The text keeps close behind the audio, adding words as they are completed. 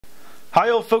Hi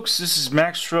all folks, this is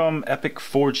Max from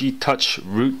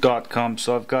Epic4GTouchRoot.com.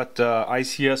 So I've got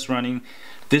ICS running.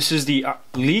 This is the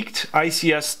leaked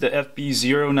ICS, the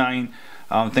FB09,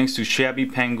 thanks to Shabby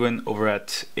Penguin over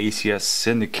at ACS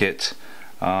Syndicate.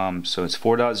 So it's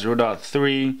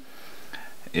 4.0.3.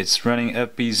 It's running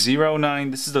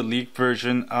FB09. This is the leaked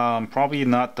version. Probably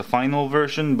not the final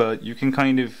version, but you can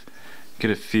kind of get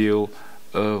a feel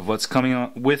of what's coming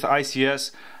on with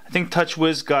ICS. I think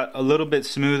TouchWiz got a little bit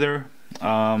smoother,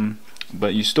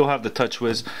 but you still have the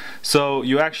TouchWiz, so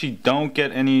you actually don't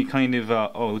get any kind of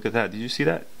oh, look at that, did you see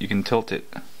that? You can tilt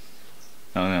it.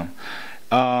 Oh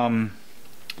no.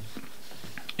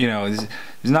 You know, it's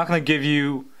not going to give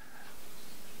you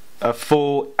a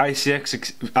full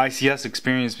ICS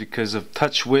experience because of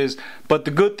TouchWiz, but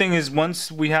the good thing is once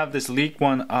we have this leaked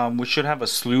one, we should have a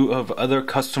slew of other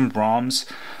custom ROMs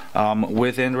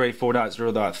with Android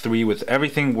 4.0.3 with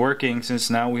everything working. Since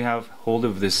now we have hold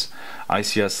of this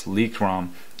ICS leaked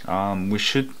ROM, we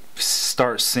should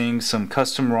start seeing some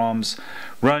custom ROMs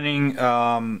running,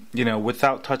 you know,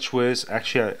 without TouchWiz.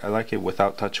 Actually, I like it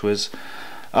without TouchWiz.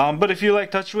 But if you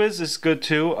like TouchWiz, it's good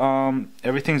too.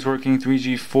 Everything's working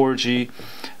 3G, 4G.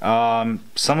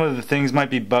 Some of the things might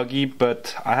be buggy,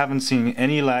 but I haven't seen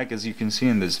any lag, as you can see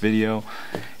in this video.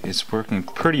 It's working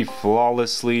pretty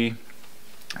flawlessly.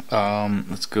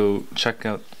 Let's go check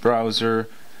out the browser.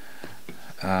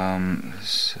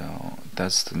 So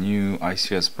that's the new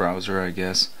ICS browser, I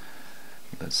guess.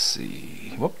 Let's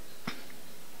see. Whoop.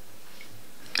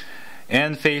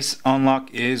 And face unlock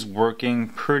is working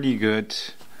pretty good.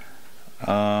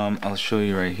 I'll show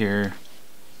you right here.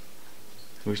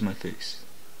 Where's my face?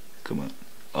 Come on.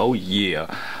 Oh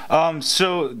yeah.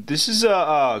 So this is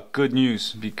good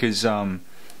news because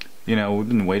you know, we've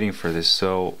been waiting for this.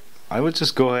 So I would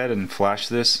just go ahead and flash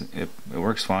this. It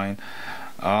works fine.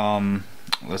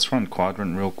 Let's run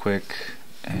Quadrant real quick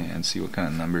and see what kind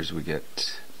of numbers we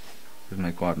get. Where's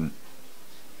my Quadrant?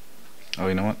 Oh,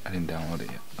 you know what? I didn't download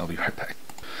it yet. I'll be right back.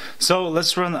 So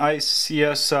let's run the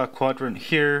ICS Quadrant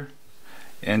here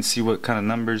and see what kind of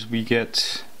numbers we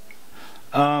get.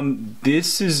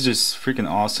 This is just freaking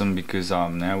awesome because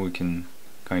now we can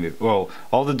kind of, well,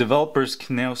 all the developers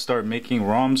can now start making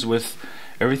ROMs with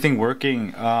everything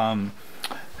working.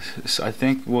 So I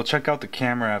think we'll check out the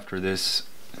camera after this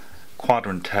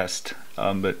Quadrant test.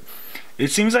 But it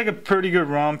seems like a pretty good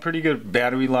ROM, pretty good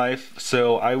battery life.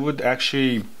 So I would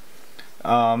actually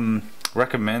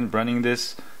recommend running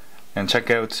this and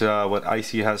check out what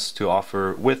IC has to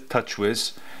offer with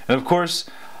TouchWiz. And of course,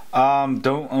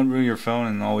 don't unroot your phone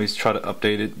and always try to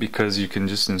update it, because you can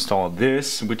just install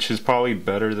this, which is probably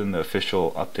better than the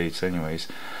official updates anyways.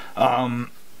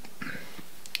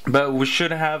 But we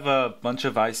should have a bunch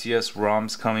of ICS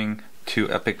ROMs coming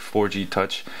to Epic 4G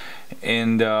Touch.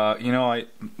 And you know,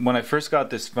 when I first got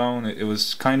this phone, it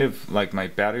was kind of like my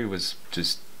battery was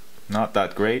just not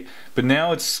that great, but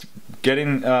now it's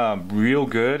getting real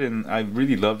good, and I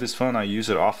really love this phone. I use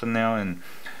it often now, and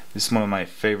this is one of my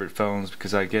favorite phones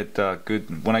because I get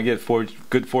good, when I get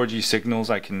good 4G signals,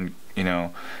 I can, you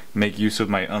know, make use of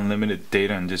my unlimited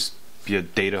data and just be a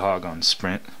data hog on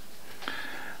Sprint.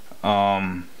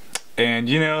 And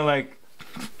you know, like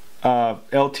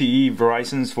LTE,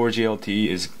 Verizon's 4G LTE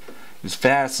is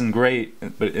fast and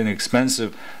great, but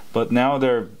inexpensive. But now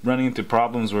they're running into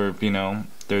problems where, you know,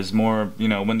 there's more, you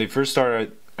know, when they first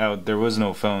started out there was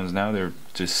no phones. Now they're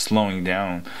just slowing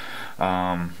down.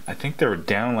 I think they were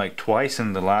down like twice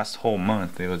in the last whole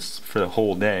month. It was for the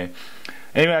whole day.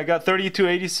 Anyway, I got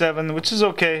 3287, which is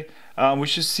okay. We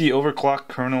should see overclock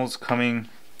kernels coming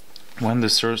when the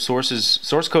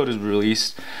source code is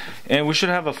released, and we should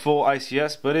have a full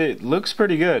ICS, but it looks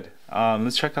pretty good.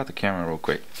 Let's check out the camera real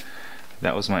quick.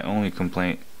 That was my only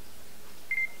complaint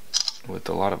with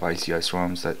a lot of ICS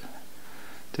ROMs, that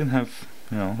didn't have,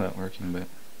 you know, that working, but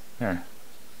there.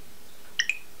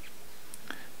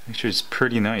 Actually, it's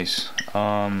pretty nice.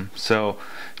 So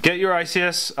get your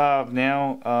ICS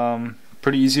now.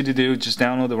 Pretty easy to do. Just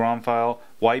download the ROM file,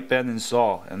 wipe and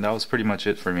install, and that was pretty much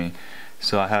it for me.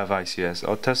 So I have ICS.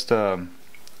 I'll test. I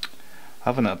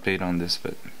have an update on this,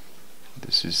 but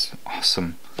this is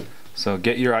awesome. So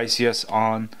get your ICS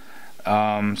on.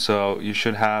 So you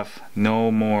should have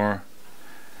no more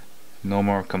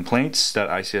complaints that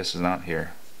ICS is not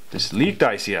here. This leaked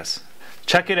ICS.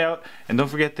 Check it out, and don't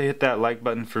forget to hit that like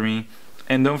button for me,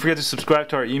 and don't forget to subscribe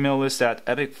to our email list at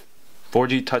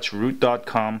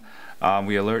Epic4GTouchRoot.com.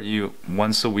 We alert you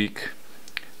once a week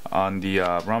on the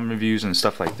ROM reviews and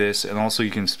stuff like this, and also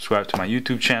you can subscribe to my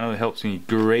YouTube channel. It helps me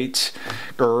great,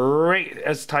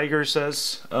 as Tiger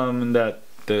says in that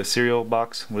the cereal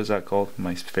box. What is that called?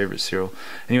 My favorite cereal.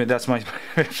 Anyway, that's my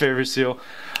favorite cereal.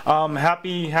 Have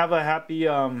a happy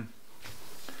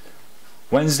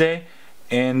Wednesday,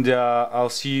 and I'll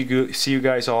see you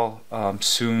guys all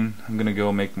soon. I'm gonna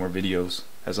go make more videos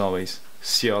as always.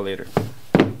 See y'all later.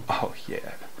 Oh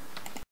yeah.